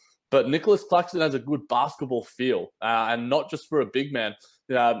stuff. But Nicholas Claxton has a good basketball feel, and not just for a big man.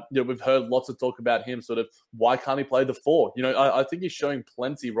 We've heard lots of talk about him, sort of, why can't he play the 4? I think he's showing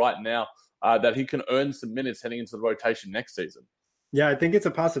plenty right now that he can earn some minutes heading into the rotation next season. Yeah, I think it's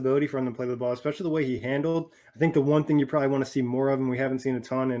a possibility for him to play the ball, especially the way he handled. I think the one thing you probably want to see more of, and we haven't seen a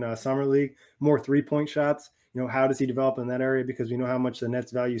ton in summer league, more 3-point shots. How does he develop in that area? Because we know how much the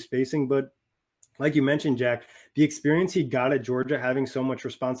Nets value spacing. But like you mentioned, Jack, the experience he got at Georgia, having so much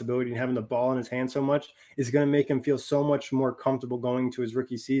responsibility and having the ball in his hand so much, is going to make him feel so much more comfortable going into his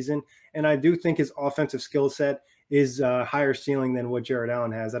rookie season. And I do think his offensive skill set is higher ceiling than what Jared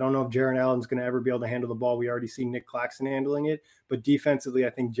Allen has. I don't know if Jared Allen's going to ever be able to handle the ball. We already see Nick Claxton handling it, but defensively, I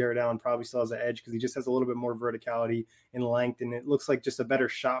think Jared Allen probably still has an edge because he just has a little bit more verticality and length, and it looks like just a better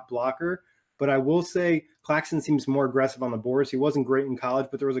shot blocker. But I will say Claxton seems more aggressive on the boards. He wasn't great in college,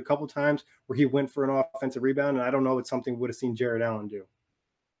 but there was a couple times where he went for an offensive rebound, and I don't know if it's something we would have seen Jared Allen do.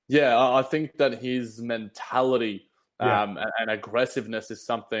 Yeah, I think that his mentality and aggressiveness is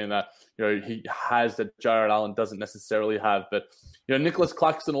something that he has that Jared Allen doesn't necessarily have. But Nicholas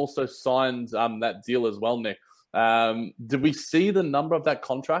Claxton also signed that deal as well, Nick. Did we see the number of that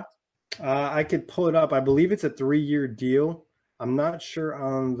contract? I could pull it up. I believe it's a 3-year deal. I'm not sure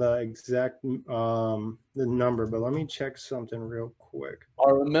on the exact the number, but let me check something real quick.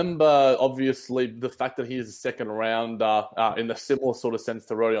 I remember, obviously, the fact that he is a second rounder in a similar sort of sense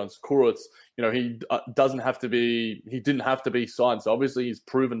to Rodion Kurucs. He didn't have to be signed. So obviously, he's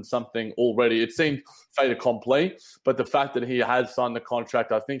proven something already. It seemed fait accompli, but the fact that he has signed the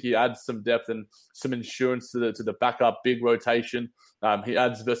contract, I think he adds some depth and some insurance to the backup big rotation. He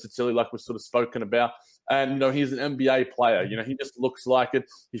adds versatility, like we've sort of spoken about. And, he's an NBA player. He just looks like it.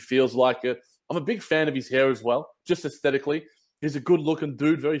 He feels like it. I'm a big fan of his hair as well, just aesthetically. He's a good-looking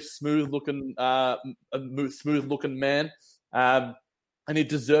dude, very smooth-looking man. And he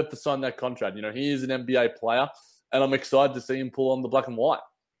deserved to sign that contract. He is an NBA player, and I'm excited to see him pull on the black and white.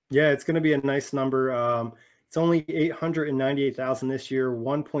 Yeah, it's going to be a nice number. It's only $898,000 this year,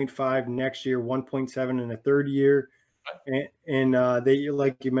 1.5 next year, 1.7 in the third year. And they,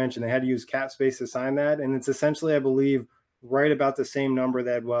 like you mentioned, they had to use cap space to sign that. And it's essentially, I believe, right about the same number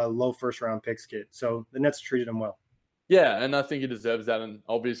that low first-round picks get. So the Nets treated him well. Yeah, and I think he deserves that. And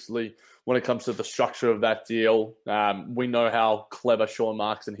obviously, when it comes to the structure of that deal, we know how clever Sean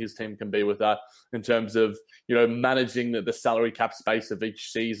Marks and his team can be with that in terms of, managing the salary cap space of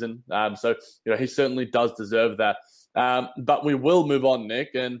each season. So he certainly does deserve that. But we will move on,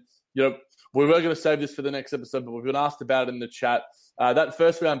 Nick. And, we were going to save this for the next episode, but we've been asked about it in the chat. That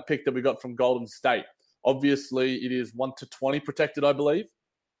first-round pick that we got from Golden State, obviously it is 1 to 20 protected, I believe.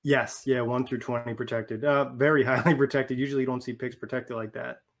 Yes, 1 through 20 protected. Very highly protected. Usually you don't see picks protected like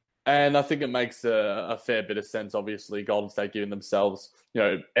that. And I think it makes a fair bit of sense, obviously, Golden State giving themselves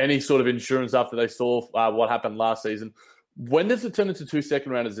any sort of insurance after they saw what happened last season. When does it turn into 2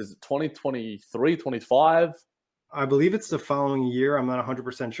 second rounders? Is it 2023, 25? I believe it's the following year. I'm not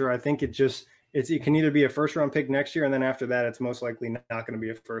 100% sure. I think it can either be a first-round pick next year, and then after that, it's most likely not going to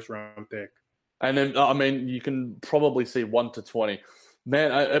be a first-round pick. And then, you can probably see 1 to 20.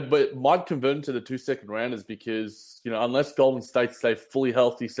 Man, but it might convert into the 2 second rounders because, unless Golden State stay fully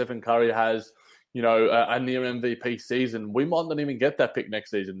healthy, Stephen Curry has, a near MVP season, we might not even get that pick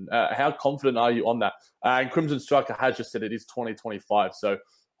next season. How confident are you on that? And Crimson Striker has just said it is 2025. So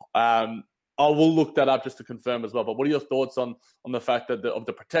I will look that up just to confirm as well. But what are your thoughts on the fact that of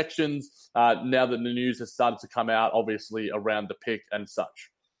the protections now that the news has started to come out, obviously, around the pick and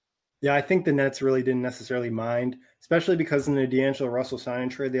such? Yeah, I think the Nets really didn't necessarily mind, especially because in the D'Angelo Russell sign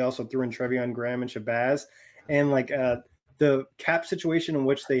and trade, they also threw in Treveon Graham and Shabazz. And the cap situation in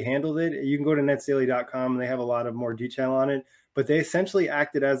which they handled it, you can go to netsdaily.com and they have a lot of more detail on it. But they essentially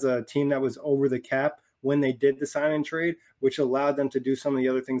acted as a team that was over the cap when they did the sign and trade, which allowed them to do some of the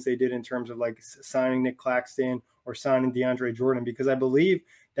other things they did in terms of signing Nick Claxton or signing DeAndre Jordan, because I believe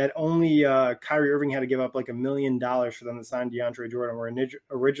that only Kyrie Irving had to give up $1 million for them to sign DeAndre Jordan, where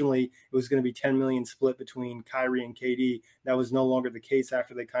originally it was going to be $10 million split between Kyrie and KD. That was no longer the case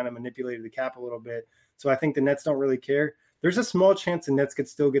after they kind of manipulated the cap a little bit. So I think the Nets don't really care. There's a small chance the Nets could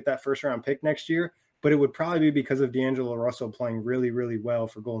still get that first-round pick next year, but it would probably be because of D'Angelo Russell playing really, really well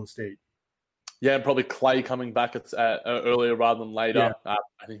for Golden State. Yeah, and probably Clay coming back earlier rather than later. Yeah.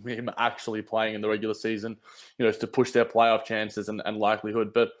 I think him actually playing in the regular season, to push their playoff chances and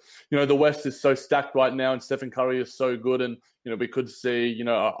likelihood. But, the West is so stacked right now and Stephen Curry is so good. And, we could see,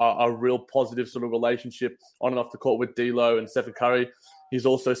 a real positive sort of relationship on and off the court with D'Lo and Stephen Curry. He's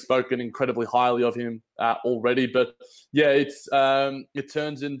also spoken incredibly highly of him already. But, yeah, it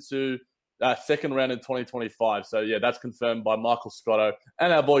turns into second round in 2025. So, yeah, that's confirmed by Michael Scotto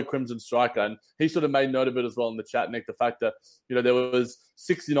and our boy Crimson Striker. And he sort of made note of it as well in the chat, Nick, the fact that, there was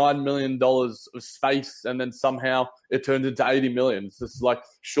 $69 million of space and then somehow it turned into $80 million. It's just like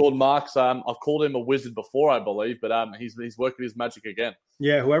Sean Marks. I've called him a wizard before, I believe, but he's working his magic again.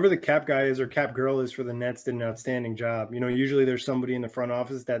 Yeah, whoever the cap guy is or cap girl is for the Nets did an outstanding job. Usually there's somebody in the front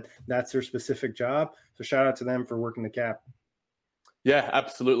office that's their specific job. So shout out to them for working the cap. Yeah,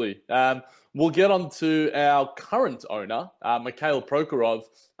 absolutely. We'll get on to our current owner, Mikhail Prokhorov,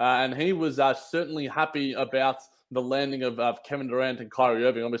 and he was certainly happy about the landing of Kevin Durant and Kyrie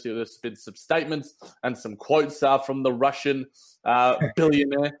Irving. Obviously, there's been some statements and some quotes from the Russian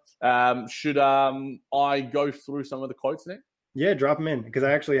billionaire. Should I go through some of the quotes, Nick? Yeah, drop them in, because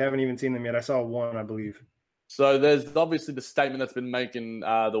I actually haven't even seen them yet. I saw one, I believe. So there's obviously the statement that's been making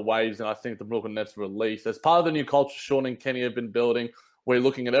the waves, and I think the Brooklyn Nets release. As part of the new culture Sean and Kenny have been building, we're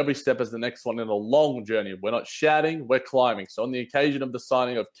looking at every step as the next one in a long journey. We're not shouting, we're climbing. So on the occasion of the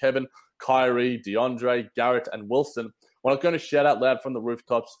signing of Kevin, Kyrie, DeAndre, Garrett, and Wilson, we're not going to shout out loud from the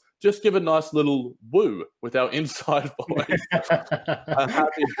rooftops. Just give a nice little woo with our inside voice. A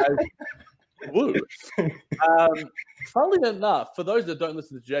happy woo. Funnily enough, for those that don't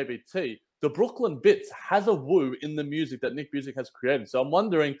listen to JBT, the Brooklyn Bits has a woo in the music that Nick Music has created. So I'm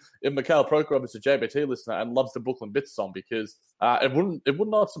wondering if Mikhail Prokhorov is a JBT listener and loves the Brooklyn Bits song, because it would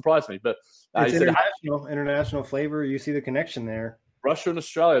not surprise me. But it's international flavor. You see the connection there. Russia and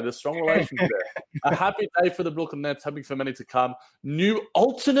Australia, there's strong relations there. A happy day for the Brooklyn Nets, happy for many to come. New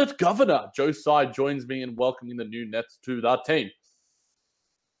alternate governor, Joe Tsai, joins me in welcoming the new Nets to that team.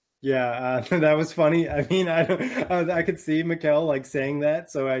 Yeah, that was funny. I mean, I could see Mikhail saying that,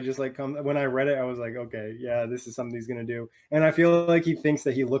 so I just when I read it, I was like, okay, yeah, this is something he's gonna do. And I feel like he thinks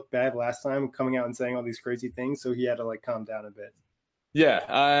that he looked bad last time, coming out and saying all these crazy things, so he had to calm down a bit. Yeah,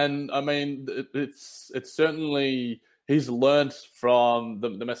 and I mean, it's certainly he's learned from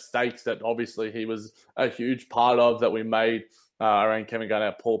the mistakes that obviously he was a huge part of that we made around Kevin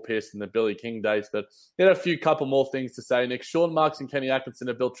Garnett, Paul Pierce, and the Billy King days. But he had a couple more things to say, Nick. Sean Marks and Kenny Atkinson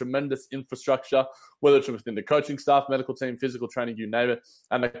have built tremendous infrastructure, whether it's within the coaching staff, medical team, physical training, you name it.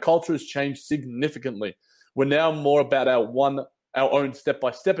 And the culture has changed significantly. We're now more about our own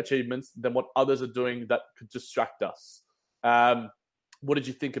step-by-step achievements than what others are doing that could distract us. What did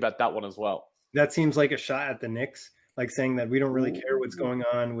you think about that one as well? That seems like a shot at the Knicks, saying that we don't really care what's going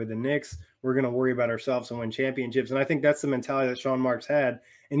on with the Knicks. We're going to worry about ourselves and win championships. And I think that's the mentality that Sean Marks had.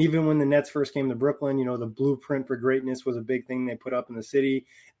 And even when the Nets first came to Brooklyn, the blueprint for greatness was a big thing they put up in the city,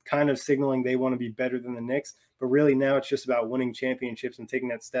 kind of signaling they want to be better than the Knicks. But really now it's just about winning championships and taking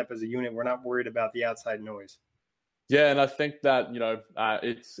that step as a unit. We're not worried about the outside noise. Yeah, and I think that,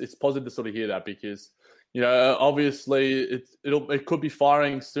 it's positive to sort of hear that, because obviously it could be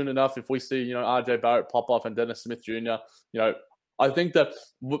firing soon enough if we see, RJ Barrett pop off and Dennis Smith Jr. I think that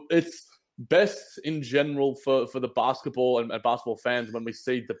it's best in general for the basketball and basketball fans when we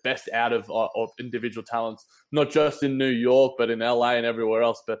see the best out of individual talents, not just in New York, but in LA and everywhere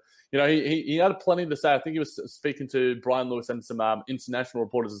else. But, he had plenty to say. I think he was speaking to Brian Lewis and some international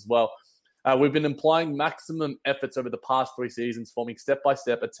reporters as well. We've been applying maximum efforts over the past 3 seasons, forming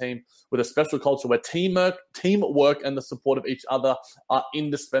step-by-step a team with a special culture where teamwork and the support of each other are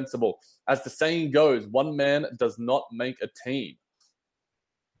indispensable. As the saying goes, one man does not make a team.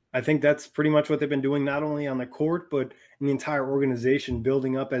 I think that's pretty much what they've been doing, not only on the court, but in the entire organization,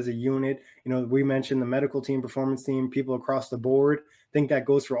 building up as a unit. We mentioned the medical team, performance team, people across the board. I think that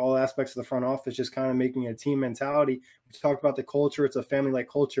goes for all aspects of the front office, just kind of making a team mentality. We talked about the culture. It's a family-like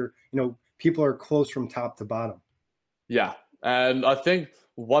culture. People are close from top to bottom. Yeah, and I think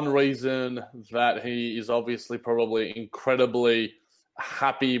one reason that he is obviously probably incredibly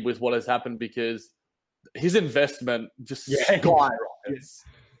happy with what has happened, because his investment just skyrockets.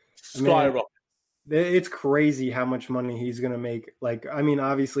 It's crazy how much money he's going to make.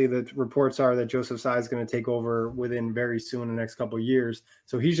 Obviously the reports are that Joseph Tsai is going to take over within very soon, in the next couple of years.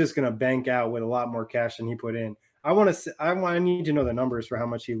 So he's just going to bank out with a lot more cash than he put in. I need to know the numbers for how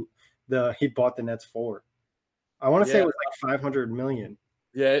much he bought the Nets for. I want to say it was $500 million.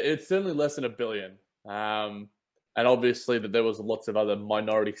 Yeah, it's certainly less than $1 billion. And obviously that there was lots of other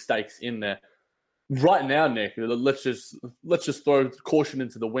minority stakes in there. Right now, Nick, let's just throw caution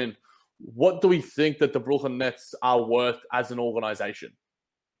into the wind. What do we think that the Brooklyn Nets are worth as an organization?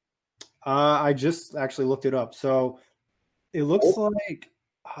 I just actually looked it up. So it looks like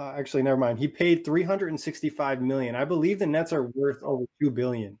actually, never mind. He paid $365 million. I believe the Nets are worth over $2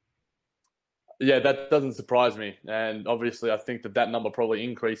 billion. Yeah, that doesn't surprise me. And obviously, I think that number probably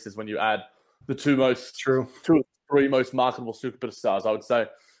increases when you add the three most marketable superstars. I would say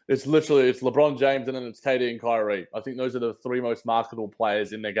it's LeBron James and then it's KD and Kyrie. I think those are the three most marketable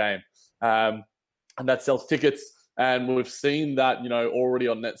players in their game. And that sells tickets. And we've seen that, already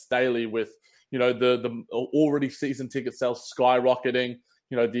on Nets Daily with, the already season ticket sales skyrocketing.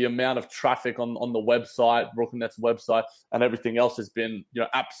 The amount of traffic on the website, Brooklyn Nets website, and everything else has been,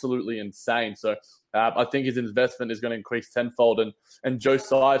 absolutely insane. So I think his investment is going to increase tenfold. And Joe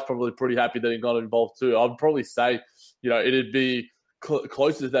Tsai is probably pretty happy that he got involved too. I would probably say, it'd be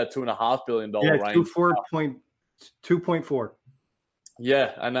closer to that $2.5 billion range. 2.4.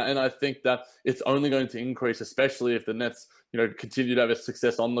 Yeah, and I think that it's only going to increase, especially if the Nets, continue to have a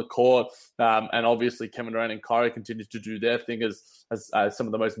success on the court, and obviously Kevin Durant and Kyrie continue to do their thing as some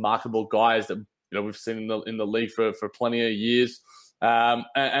of the most marketable guys that we've seen in the league for plenty of years.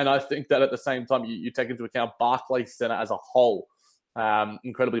 And I think that at the same time, you take into account Barclays Center as a whole,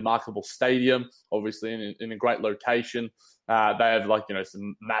 incredibly marketable stadium, obviously in a great location. They have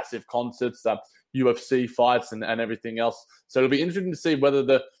some massive concerts, UFC fights and everything else. So it'll be interesting to see whether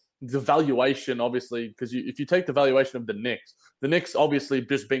the valuation, obviously, because if you take the valuation of the Knicks obviously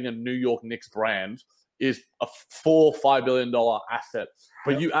just being a New York Knicks brand is a $4-5 billion asset.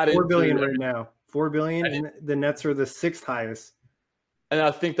 But you add in $4 billion right now, $4 billion, and the Nets are the sixth highest. And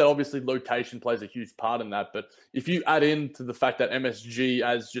I think that obviously location plays a huge part in that. But if you add into the fact that MSG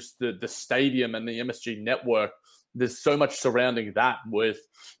as just the stadium and the MSG network, there's so much surrounding that with,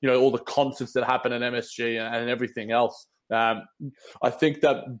 all the concerts that happen at MSG and everything else. I think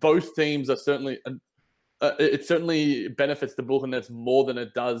that both teams are certainly it certainly benefits the Brooklyn Nets more than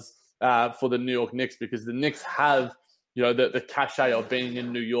it does for the New York Knicks, because the Knicks have, the cachet of being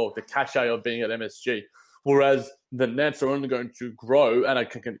in New York, the cachet of being at MSG. Whereas the Nets are only going to grow and are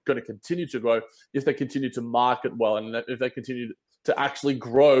going to continue to grow if they continue to market well and if they continue to actually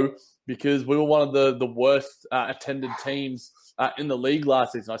grow, because we were one of the worst attended teams in the league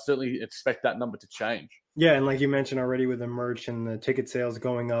last season. I certainly expect that number to change. Yeah, and like you mentioned already, with the merch and the ticket sales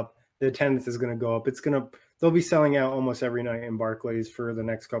going up, the attendance is going to go up. They'll be selling out almost every night in Barclays for the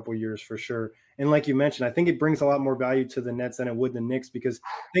next couple of years for sure. And like you mentioned, I think it brings a lot more value to the Nets than it would the Knicks, because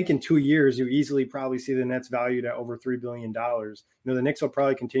I think in 2 years you easily probably see the Nets valued at over $3 billion. The Knicks will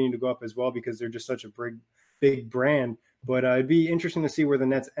probably continue to go up as well because they're just such a big brand. But it'd be interesting to see where the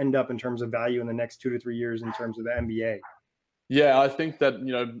Nets end up in terms of value in the next 2 to 3 years in terms of the NBA. Yeah, I think that,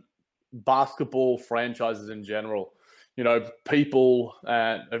 basketball franchises in general, people,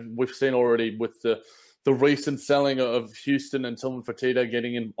 and we've seen already with the recent selling of Houston and Tillman Fertitta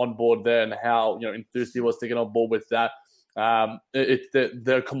getting on board there, and how, enthused he was to get on board with that.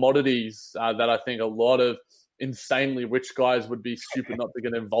 They're commodities that I think a lot of insanely rich guys would be stupid not to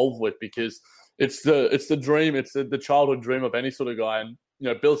get involved with, because it's the dream, it's the childhood dream of any sort of guy.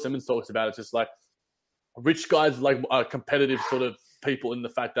 And Bill Simmons talks about it. It's just like rich guys are competitive sort of people in the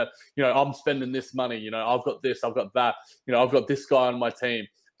fact that I'm spending this money, I've got this, I've got that, I've got this guy on my team.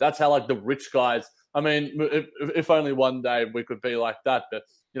 That's how the rich guys. I mean, if only one day we could be like that. But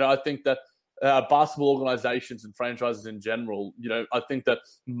I think that basketball organizations and franchises in general, I think that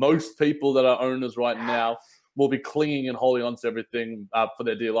most people that are owners right now will be clinging and holding on to everything for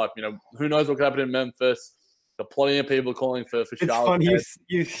their dear life. Who knows what could happen in Memphis? There are plenty of people calling for Charlotte. It's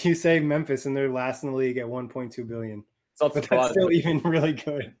funny you say Memphis and they're last in the league at $1.2 billion. But that's still even really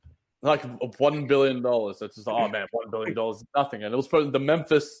good. Like $1 billion. It's just, oh man, $1 billion is nothing. And it was probably the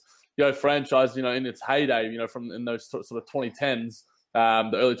Memphis, franchise, in its heyday, from in those sort of 2010s,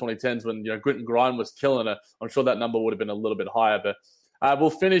 the early 2010s when, Grit and Grind was killing it. I'm sure that number would have been a little bit higher. But we'll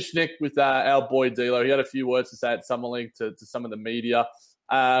finish, Nick, with our boy D'Lo. He had a few words to say at Summer League to some of the media.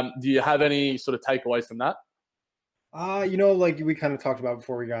 Do you have any sort of takeaways from that? Like we kind of talked about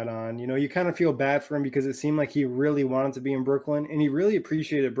before we got on, you kind of feel bad for him because it seemed like he really wanted to be in Brooklyn, and he really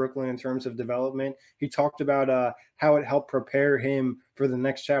appreciated Brooklyn in terms of development. He talked about how it helped prepare him for the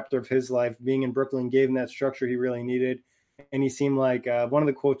next chapter of his life. Being in Brooklyn gave him that structure he really needed. And he seemed like one of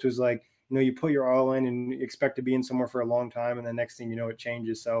the quotes was like, you put your all in and you expect to be in somewhere for a long time, and the next thing you know, it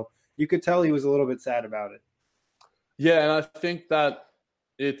changes. So you could tell he was a little bit sad about it. Yeah, and I think that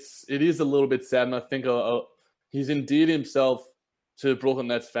it is a little bit sad, and I think he's endeared himself to Brooklyn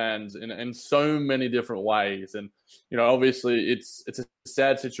Nets fans in so many different ways. And, obviously it's a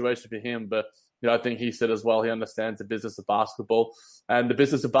sad situation for him, but, I think he said as well, he understands the business of basketball, and the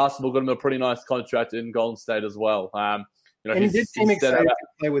business of basketball got him a pretty nice contract in Golden State as well. And he did seem excited to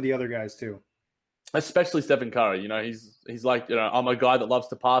play with the other guys too. Especially Stephen Curry. He's like, I'm a guy that loves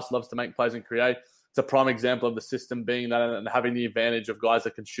to pass, loves to make plays and create. It's a prime example of the system being that and having the advantage of guys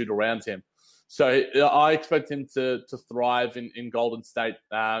that can shoot around him. So I expect him to thrive in Golden State,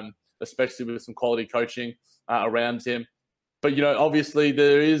 especially with some quality coaching around him. But, obviously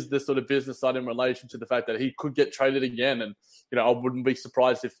there is this sort of business side in relation to the fact that he could get traded again. And, I wouldn't be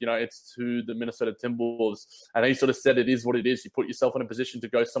surprised if, it's to the Minnesota Timberwolves. And he sort of said it is what it is. You put yourself in a position to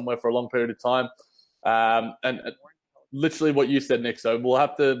go somewhere for a long period of time. And literally what you said, Nick. So we'll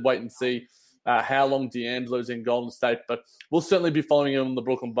have to wait and see how long D'Angelo's in Golden State. But we'll certainly be following him on the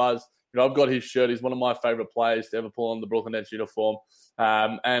Brooklyn Buzz. I've got his shirt. He's one of my favorite players to ever pull on the Brooklyn Nets uniform.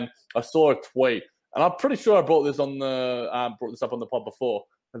 And I saw a tweet, and I'm pretty sure I brought this up on the pod before,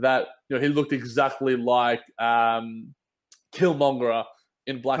 that he looked exactly like Killmonger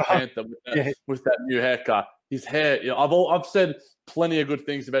in Black Panther with that new haircut. His hair, I've said plenty of good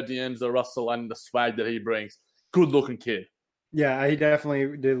things about D'Angelo Russell and the swag that he brings. Good looking kid. Yeah, he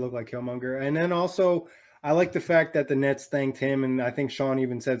definitely did look like Killmonger. And then also, I like the fact that the Nets thanked him, and I think Sean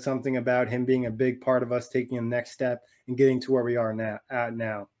even said something about him being a big part of us taking the next step and getting to where we are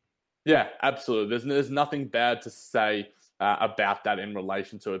now. Yeah, absolutely. There's nothing bad to say about that in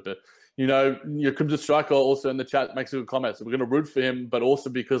relation to it. But, your Crimson Striker also in the chat makes a good comment. So we're going to root for him, but also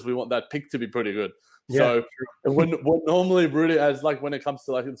because we want that pick to be pretty good. So we're normally rooting, as like when it comes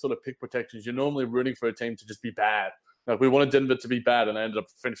to like sort of pick protections, you're normally rooting for a team to just be bad. Like we wanted Denver to be bad, and they ended up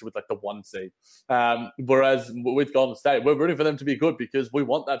finishing with like the 1 seed. Whereas with Golden State, we're rooting for them to be good because we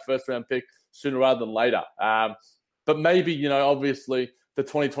want that first round pick sooner rather than later. But maybe, obviously the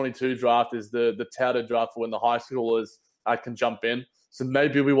 2022 draft is the touted draft for when the high schoolers can jump in. So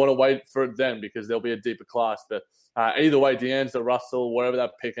maybe we want to wait for it then because there'll be a deeper class. But either way, D'Angelo Russell, wherever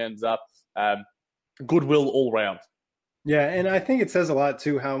that pick ends up, goodwill all round. Yeah, and I think it says a lot,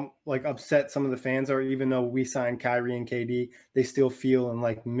 too, how like upset some of the fans are. Even though we signed Kyrie and KD, they still feel and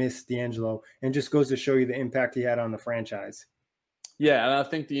like miss D'Angelo. And just goes to show you the impact he had on the franchise. Yeah, and I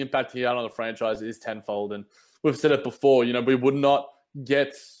think the impact he had on the franchise is tenfold. And we've said it before, we would not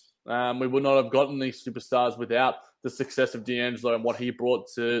have gotten these superstars without the success of D'Angelo and what he brought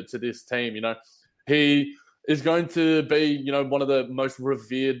to this team. He is going to be, one of the most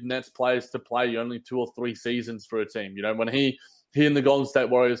revered Nets players to play only 2 or 3 seasons for a team. When he and the Golden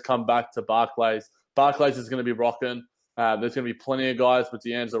State Warriors come back to Barclays is going to be rocking. There's going to be plenty of guys with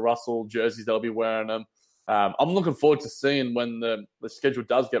D'Angelo Russell jerseys that'll be wearing them. I'm looking forward to seeing when the schedule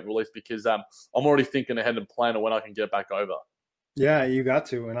does get released because I'm already thinking ahead and planning when I can get back over. Yeah, you got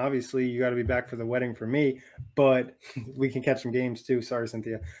to. And obviously you got to be back for the wedding for me, but we can catch some games too. Sorry,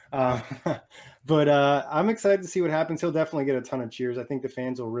 Cynthia. But I'm excited to see what happens. He'll definitely get a ton of cheers. I think the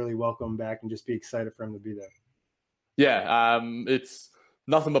fans will really welcome him back and just be excited for him to be there. Yeah, it's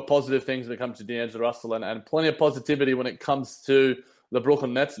nothing but positive things when it comes to D'Angelo Russell and plenty of positivity when it comes to the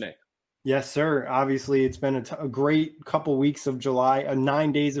Brooklyn Nets, Nick. Yes, sir. Obviously, it's been a great couple weeks of July.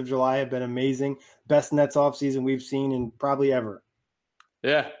 9 days of July have been amazing. Best Nets offseason we've seen in probably ever.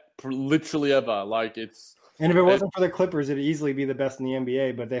 Yeah, literally ever. And if it wasn't for the Clippers, it'd easily be the best in the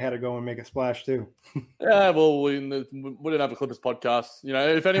NBA, but they had to go and make a splash too. Yeah, well, we didn't have a Clippers podcast.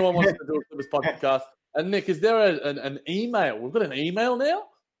 If anyone wants to do a Clippers podcast. And Nick, is there an email? We've got an email now?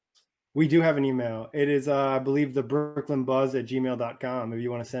 We do have an email. It is, I believe, the brooklynbuzz@gmail.com. If you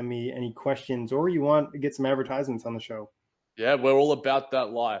want to send me any questions or you want to get some advertisements on the show. Yeah, we're all about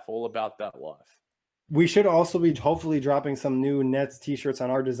that life. We should also be hopefully dropping some new Nets t-shirts on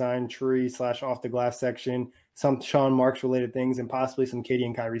our design tree / off the glass section, some Sean Marks related things, and possibly some KD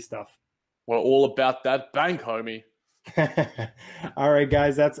and Kyrie stuff. We're all about that bank, homie. All right,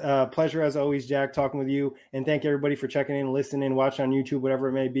 guys, that's a pleasure as always, Jack, talking with you. And thank everybody for checking in, listening, watching on YouTube, whatever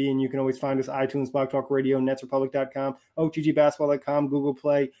it may be. And you can always find us iTunes, Blog Talk Radio, NetsRepublic.com, OTGBasketball.com, Google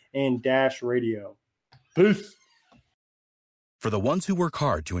Play, and Dash Radio. Peace. For the ones who work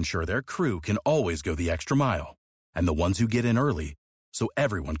hard to ensure their crew can always go the extra mile, and the ones who get in early so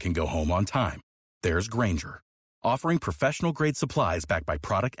everyone can go home on time, there's Grainger, offering professional-grade supplies backed by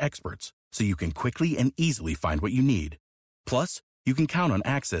product experts so you can quickly and easily find what you need. Plus, you can count on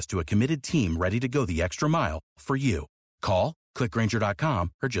access to a committed team ready to go the extra mile for you. Call, click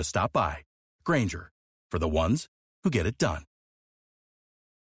Grainger.com, or just stop by. Grainger, for the ones who get it done.